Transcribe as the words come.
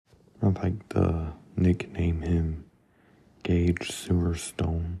I'd like to nickname him Gage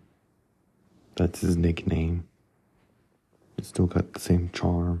Sliverstone. That's his nickname. It's still got the same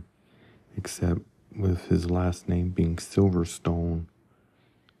charm, except with his last name being Silverstone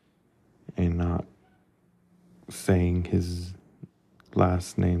and not saying his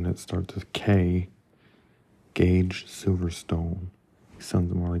last name that starts with K, Gage Silverstone. He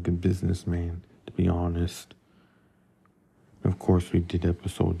sounds more like a businessman, to be honest. Of course, we did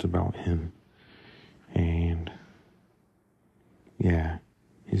episodes about him. And yeah,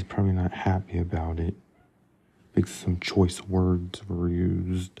 he's probably not happy about it because some choice words were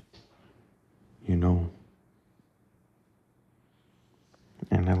used, you know.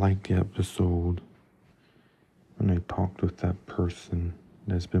 And I liked the episode when I talked with that person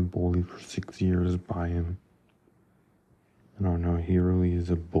that's been bullied for 6 years by him. I don't know, he really is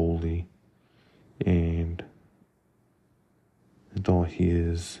a bully. And that's all he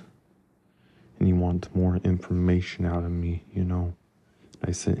is. And he wants more information out of me, you know.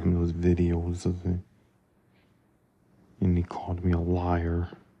 I sent him those videos of it. And he called me a liar.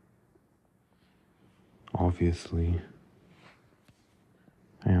 Obviously.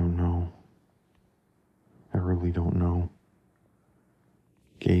 I don't know. I really don't know.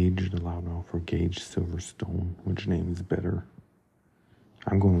 Gage, TheLoudMouth, or Gage Silverstone. Which name is better?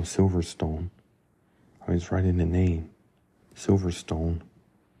 I'm going with Silverstone. I was right in the name. Silverstone.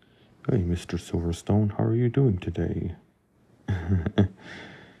 Hey, Mr. Silverstone, how are you doing today?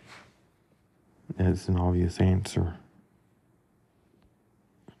 That's an obvious answer.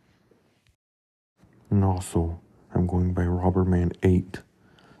 And also, I'm going by Robberman 8.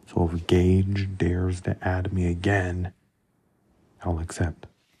 So if Gage dares to add me again, I'll accept.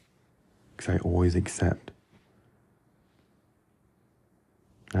 Because I always accept.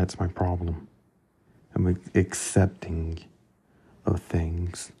 That's my problem. I'm accepting of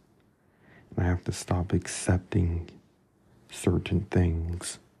things. And I have to stop accepting certain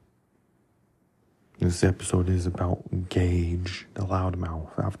things. This episode is about Gage, the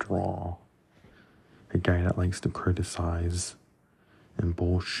loudmouth, after all. A guy that likes to criticize and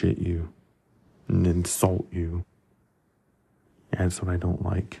bullshit you and insult you. Yeah, that's what I don't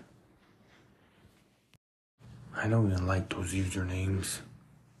like. I don't even like those usernames.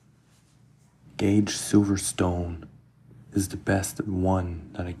 Gage Silverstone is the best one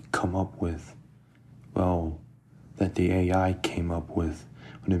that I could come up with. Well, that the AI came up with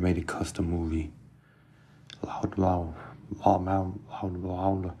when they made a custom movie. Loudmouth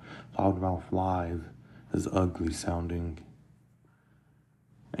Live is ugly sounding.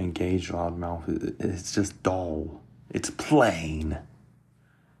 And Gage Loudmouth, it's just dull. It's plain.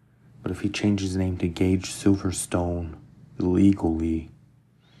 But if he changes his name to Gage Silverstone legally,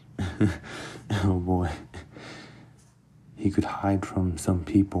 oh boy, he could hide from some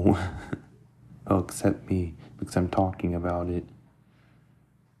people. Except me, because I'm talking about it.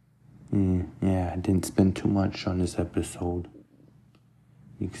 Yeah, I didn't spend too much on this episode.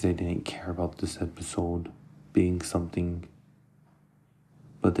 Because I didn't care about this episode being something.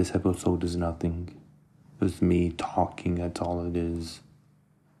 But this episode is nothing. It's me talking, that's all it is.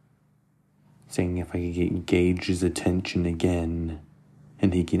 Saying if I could get Gage's attention again,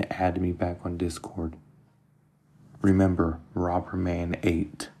 and he can add me back on Discord. Remember, Robberman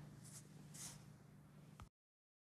 8.